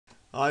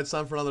It's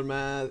time for another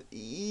math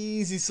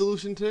easy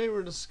solution. Today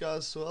we're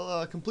discuss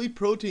complete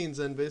proteins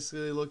and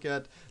basically look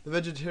at the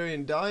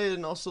vegetarian diet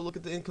and also look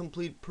at the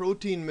incomplete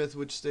protein myth,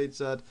 which states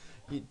that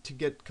to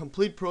get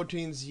complete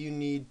proteins you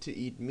need to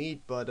eat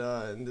meat, but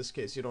in this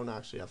case you don't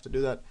actually have to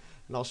do that,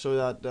 and I'll show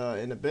that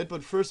in a bit.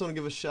 But first I want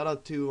to give a shout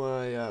out to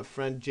my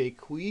friend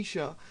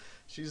Jaquisha.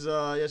 She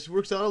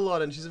works out a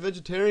lot and she's a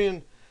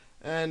vegetarian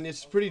and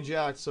it's pretty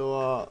jacked.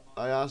 So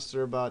I asked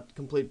her about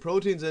complete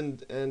proteins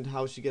and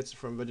how she gets it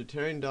from a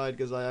vegetarian diet,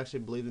 because I actually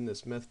believed in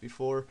this myth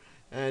before,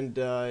 and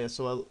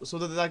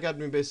that got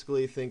me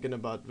basically thinking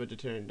about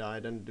vegetarian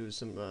diet and do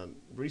some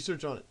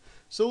research on it.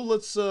 So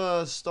let's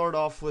start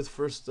off with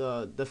first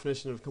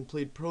definition of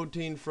complete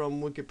protein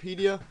from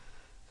Wikipedia.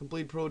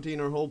 Complete protein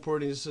or whole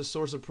protein is a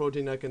source of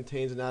protein that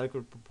contains an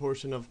adequate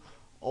proportion of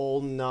all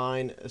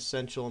 9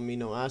 essential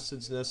amino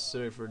acids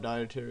necessary for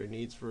dietary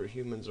needs for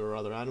humans or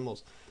other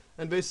animals.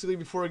 And basically,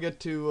 before I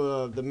get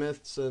to the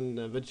myths and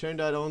vegetarian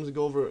diet, I want to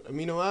go over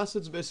amino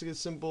acids. Basically, a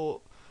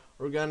simple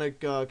organic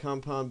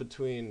compound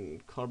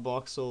between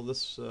carboxyl,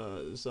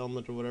 this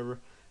element or whatever,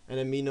 and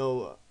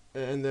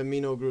and the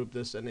amino group,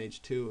 this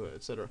NH2,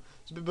 etc.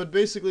 But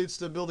basically, it's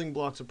the building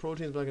blocks of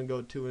proteins. But I can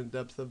go too in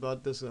depth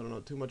about this. I don't know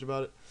too much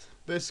about it.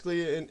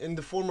 Basically, in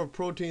the form of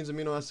proteins,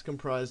 amino acids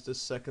comprise the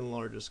second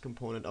largest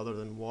component, other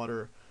than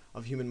water,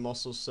 of human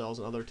muscle cells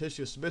and other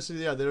tissues. So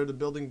basically, yeah, they're the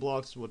building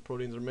blocks of what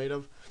proteins are made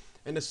of.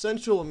 And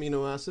essential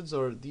amino acids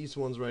are these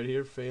ones right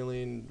here: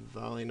 valine,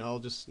 valine. I'll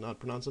just not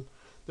pronounce them.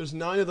 There's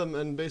 9 of them,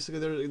 and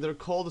basically they're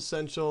called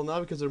essential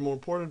not because they're more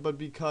important, but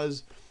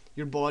because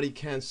your body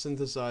can't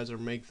synthesize or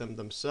make them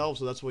themselves.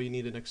 So that's why you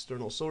need an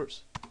external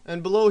source.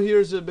 And below here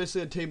is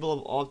basically a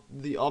table of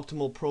the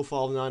optimal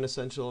profile of 9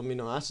 essential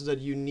amino acids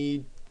that you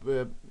need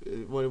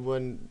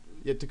when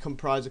you have to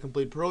comprise a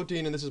complete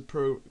protein. And this is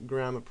per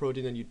gram of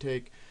protein that you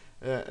take,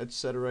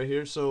 etc. right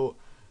here. So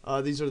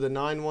these are the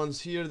 9 ones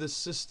here: the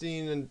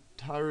cysteine and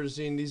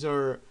tyrosine. These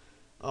are,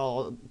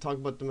 I'll talk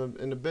about them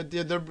in a bit.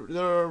 Yeah,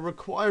 they're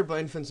required by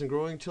infants and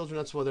growing children.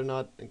 That's why they're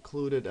not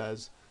included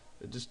as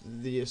just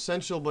the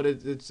essential, but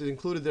it's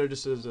included there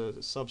just as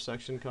a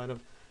subsection kind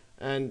of.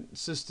 And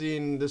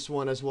cysteine, this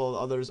one as well,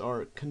 others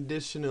are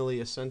conditionally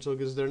essential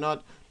because they're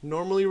not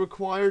normally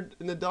required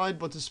in the diet,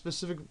 but to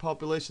specific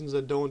populations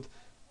that don't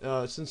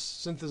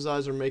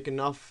synthesize or make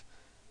enough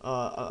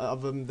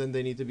of them, then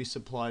they need to be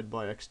supplied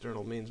by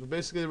external means. But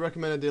basically, the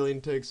recommended daily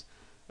intakes,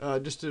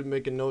 just to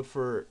make a note,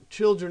 for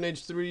children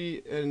aged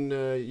 3 and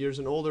years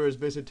and older, is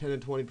basically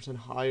 10 to 20%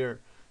 higher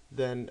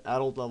than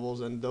adult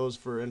levels, and those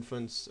for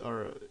infants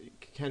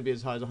can be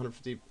as high as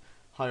 150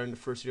 higher in the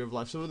first year of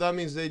life. So that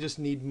means they just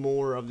need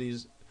more of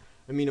these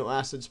amino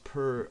acids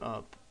per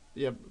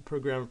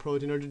gram of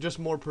protein, or just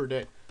more per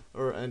day,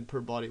 and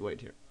per body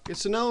weight here. Okay,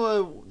 so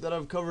now that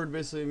I've covered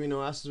basically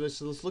amino acids,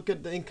 basically let's look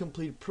at the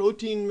incomplete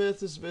protein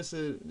myth. This is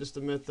basically just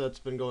a myth that's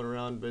been going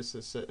around.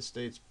 Basically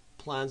states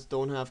plants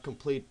don't have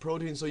complete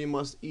protein, so you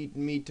must eat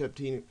meat to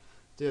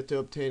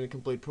obtain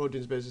complete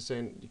proteins. Basically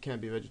saying you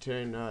can't be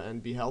vegetarian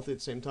and be healthy at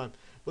the same time.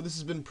 But this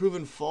has been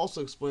proven false.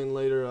 I'll explain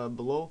later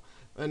below.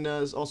 And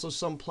also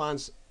some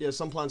plants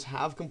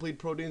have complete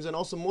proteins, and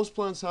also most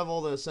plants have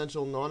all the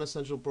essential,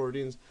 non-essential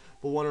proteins,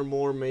 but one or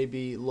more may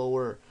be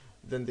lower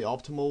than the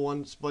optimal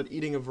ones. But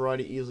eating a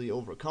variety easily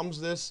overcomes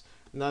this,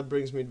 and that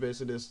brings me to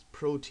basically this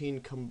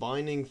protein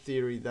combining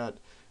theory. That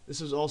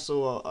this is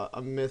also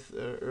a myth.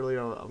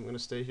 Earlier, I'm going to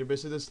state here.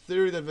 Basically, this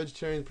theory that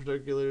vegetarians,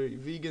 particularly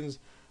vegans,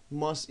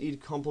 must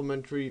eat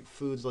complementary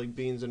foods like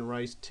beans and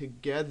rice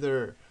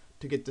together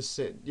to get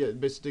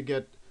basically to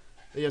get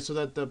so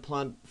that the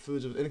plant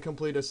foods with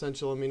incomplete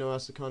essential amino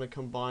acid kind of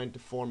combine to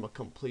form a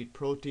complete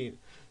protein.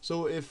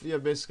 So if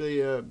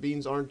basically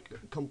beans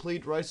aren't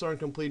complete, rice aren't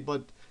complete,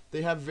 but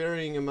they have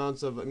varying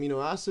amounts of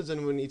amino acids,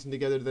 and when eaten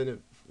together,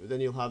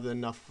 then you'll have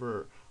enough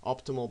for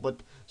optimal.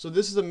 But so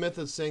this is a myth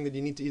that's saying that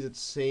you need to eat the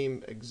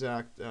same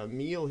exact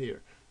meal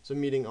here. So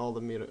meeting all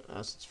the amino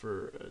acids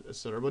for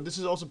etc. But this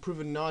is also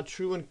proven not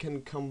true and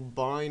can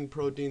combine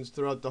proteins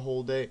throughout the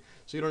whole day.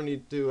 So you don't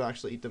need to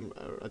actually eat them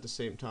at the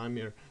same time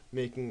here,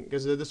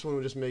 because this one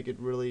would just make it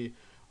really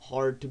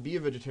hard to be a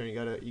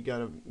vegetarian. You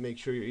gotta make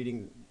sure you're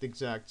eating the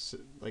exact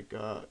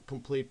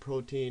complete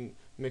protein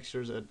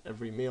mixtures at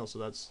every meal. So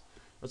that's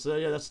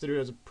the theory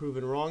that's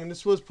proven wrong. And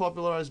this was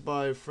popularized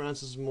by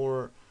Francis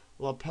Moore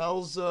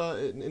Lapels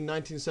in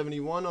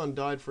 1971 on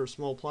Diet for a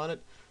Small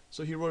Planet.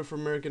 So he wrote for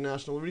American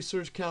National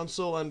Research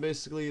Council, and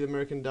basically the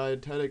American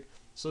Dietetic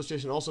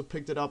Association also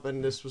picked it up,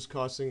 and this was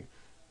cautioning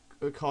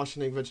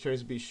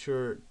vegetarians to be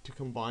sure to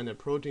combine their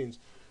proteins.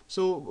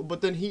 So,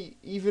 but then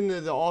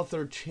the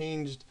author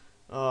changed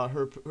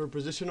her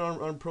position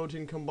on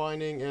protein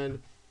combining,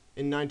 and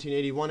in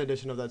 1981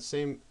 edition of that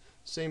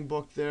same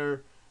book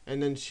there,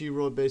 and then she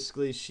wrote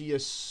basically she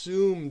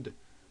assumed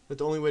that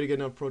the only way to get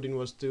enough protein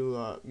was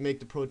to make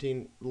the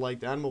protein like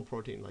the animal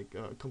protein, like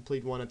a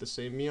complete one at the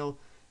same meal.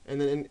 And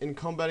then in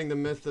combating the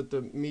myth that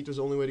the meat was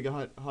the only way to get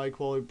high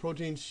quality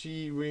protein,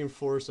 she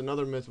reinforced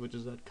another myth, which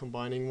is that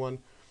combining one.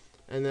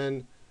 And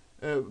then,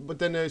 but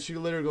then she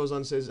later goes on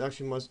and says it's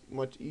actually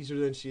much easier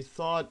than she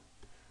thought.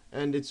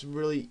 and it's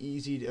really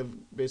easy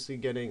of basically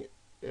getting.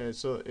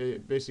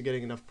 Basically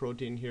getting enough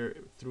protein here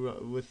through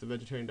with the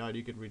vegetarian diet.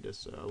 You could read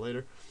this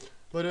later,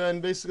 but and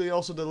basically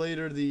also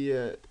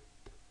the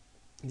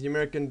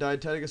American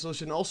Dietetic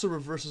Association also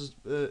reverses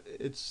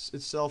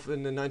itself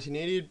in the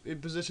 1980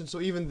 position. So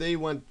even they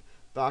went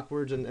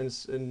backwards and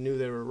knew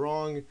they were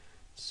wrong.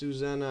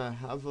 Susanna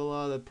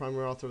Havila, the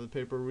primary author of the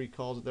paper,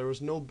 recalls that there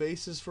was no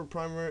basis for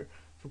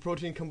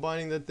protein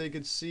combining that they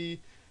could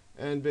see,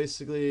 and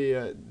basically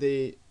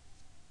they've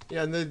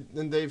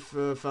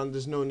found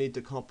there's no need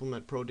to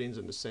complement proteins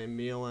in the same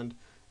meal, and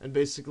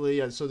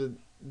basically so that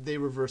they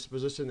reverse the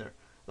position there.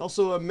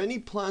 Also, many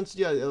plants,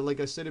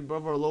 like I stated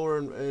above, are lower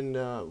in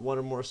one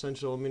or more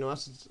essential amino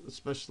acids,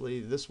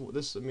 especially this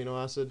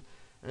amino acid,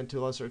 and to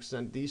a lesser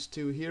extent these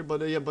two here.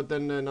 But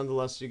then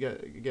nonetheless, you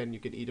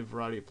could eat a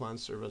variety of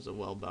plants, serve as a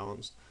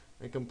well-balanced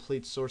and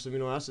complete source of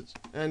amino acids.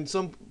 And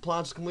some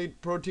plants' complete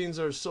proteins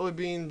are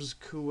soybeans,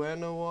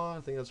 quinoa,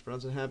 I think that's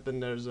pronounced, hemp,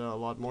 and there's a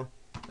lot more.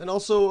 And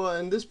also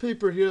in this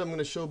paper here, I'm going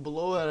to show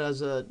below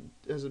it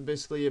as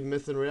basically a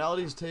myth and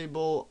realities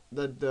table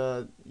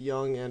that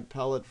Young and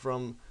Pellet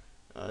from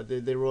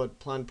they wrote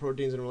plant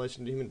proteins in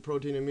relation to human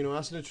protein and amino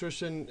acid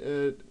nutrition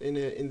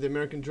in the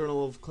American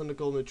Journal of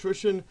Clinical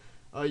Nutrition.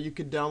 You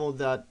could download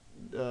that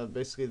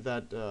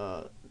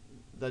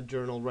that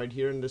journal right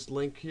here in this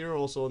link here,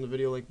 also in the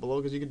video link below,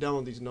 because you can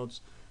download these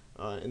notes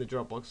in the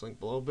Dropbox link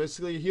below.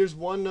 Basically, here's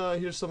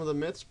here's some of the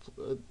myths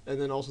and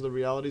then also the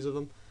realities of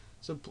them.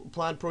 So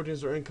plant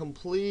proteins are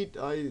incomplete.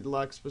 I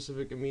lack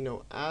specific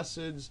amino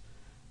acids.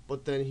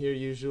 But then here,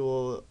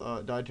 usual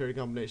dietary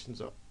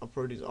combinations of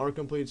proteins are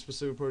complete.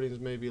 Specific proteins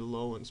may be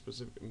low in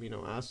specific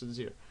amino acids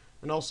here.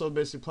 And also,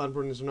 basically, plant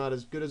proteins are not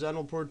as good as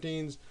animal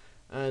proteins.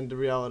 And the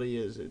reality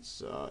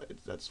is,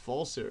 that's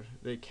false here.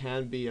 They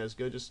can be as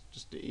good,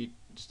 just to eat.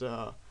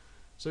 So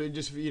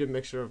if you eat a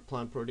mixture of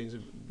plant proteins,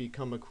 it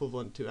become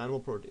equivalent to animal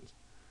proteins.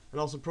 And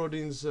also,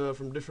 proteins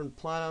from different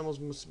plant animals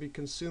must be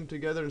consumed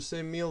together in the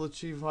same meal to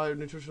achieve higher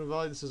nutritional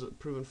value. This is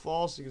proven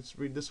false. You can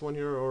read this one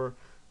here, or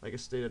like I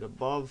stated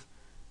above.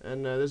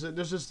 And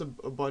there's just a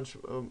bunch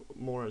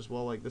more as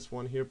well, like this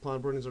one here.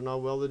 Plant proteins are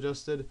not well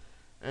digested,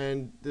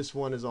 and this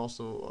one is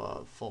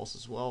also false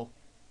as well.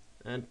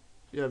 And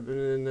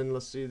and then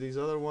let's see these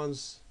other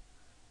ones.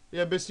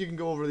 Basically you can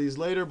go over these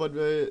later, but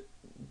the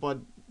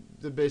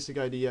basic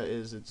idea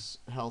is it's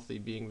healthy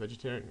being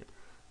vegetarian.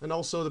 And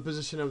also the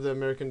position of the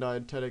American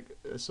Dietetic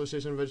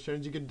Association of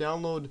Vegetarians. You could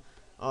download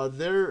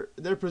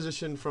their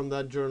position from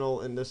that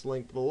journal in this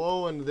link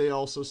below, and they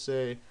also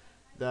say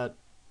that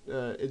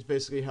it's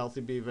basically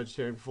healthy to be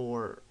vegetarian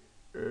for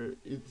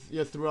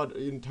throughout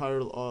the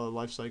entire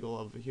life cycle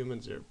of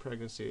humans here: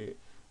 pregnancy,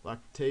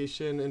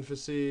 lactation,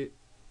 infancy,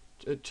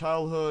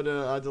 childhood,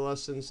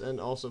 adolescence, and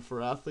also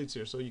for athletes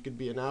here. So you could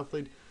be an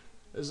athlete.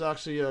 There's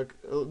actually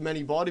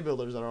many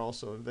bodybuilders that are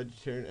also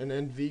vegetarian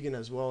and vegan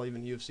as well,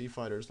 even UFC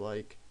fighters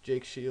like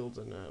Jake Shields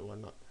and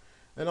whatnot.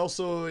 And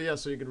also,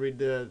 so you could read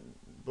the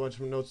bunch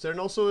of notes there. And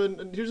also,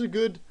 and here's a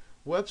good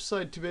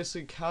website to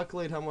basically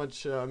calculate how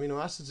much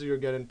amino acids you're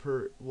getting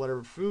per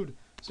whatever food.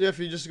 So if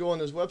you just go on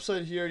this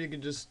website here, you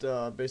can just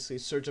basically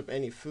search up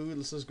any food.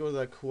 Let's just go to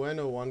that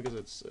quinoa one because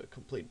it's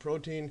complete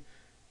protein.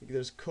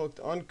 There's cooked,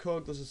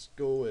 uncooked. Let's just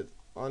go with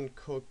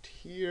uncooked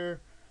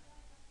here.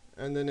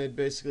 And then it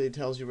basically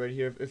tells you right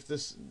here if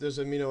there's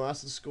amino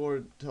acid score.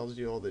 It tells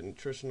you all the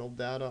nutritional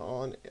data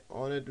on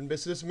it. And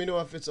basically this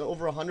amino, if it's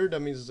over 100, that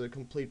means it's a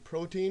complete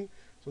protein.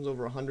 This one's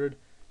over 100.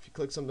 If you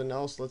click something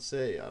else, let's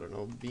say, I don't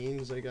know,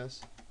 beans, I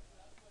guess.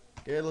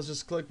 Okay, let's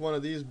just click one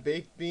of these: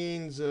 baked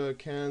beans,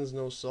 cans,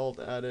 no salt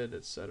added,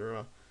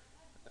 etc.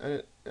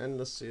 And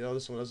let's see,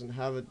 this one doesn't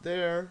have it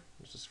there.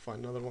 Let's just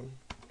find another one.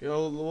 Okay,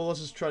 well, let's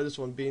just try this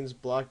one: beans,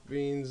 black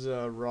beans,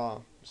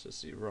 raw. Let's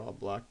just see raw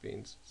black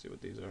beans. See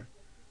what these are.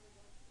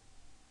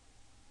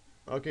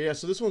 Okay,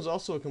 so this one's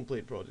also a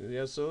complete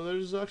protein. So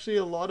there's actually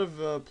a lot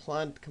of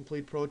plant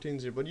complete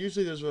proteins here, but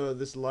usually there's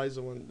this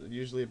Lysa one,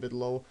 usually a bit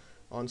low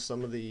on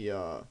some of the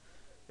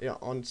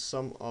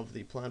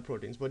plant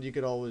proteins. But you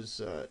could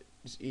always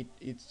just eat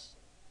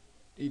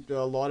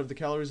a lot of the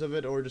calories of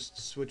it, or just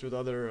switch with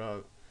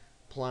other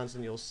plants,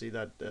 and you'll see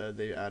that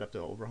they add up to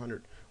over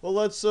 100. Well,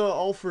 that's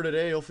all for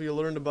today. Hopefully you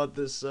learned about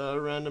this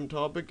random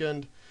topic,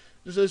 and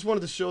I just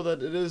wanted to show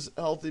that it is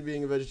healthy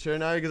being a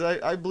vegetarian.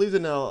 Because I believed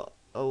in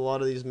a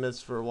lot of these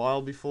myths for a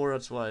while before.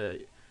 That's why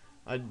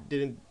I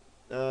didn't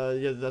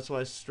that's why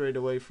I strayed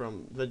away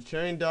from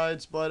vegetarian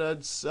diets. But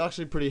it's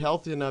actually pretty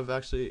healthy, and I've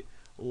actually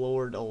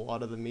lowered a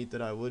lot of the meat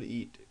that I would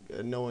eat,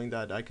 knowing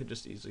that I could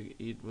just easily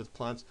eat with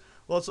plants.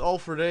 Well, that's all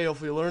for today.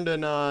 Hopefully you learned,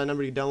 and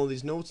remember to download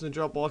these notes in the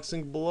Dropbox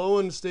link below,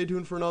 and stay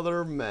tuned for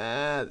another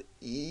mad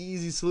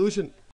easy solution.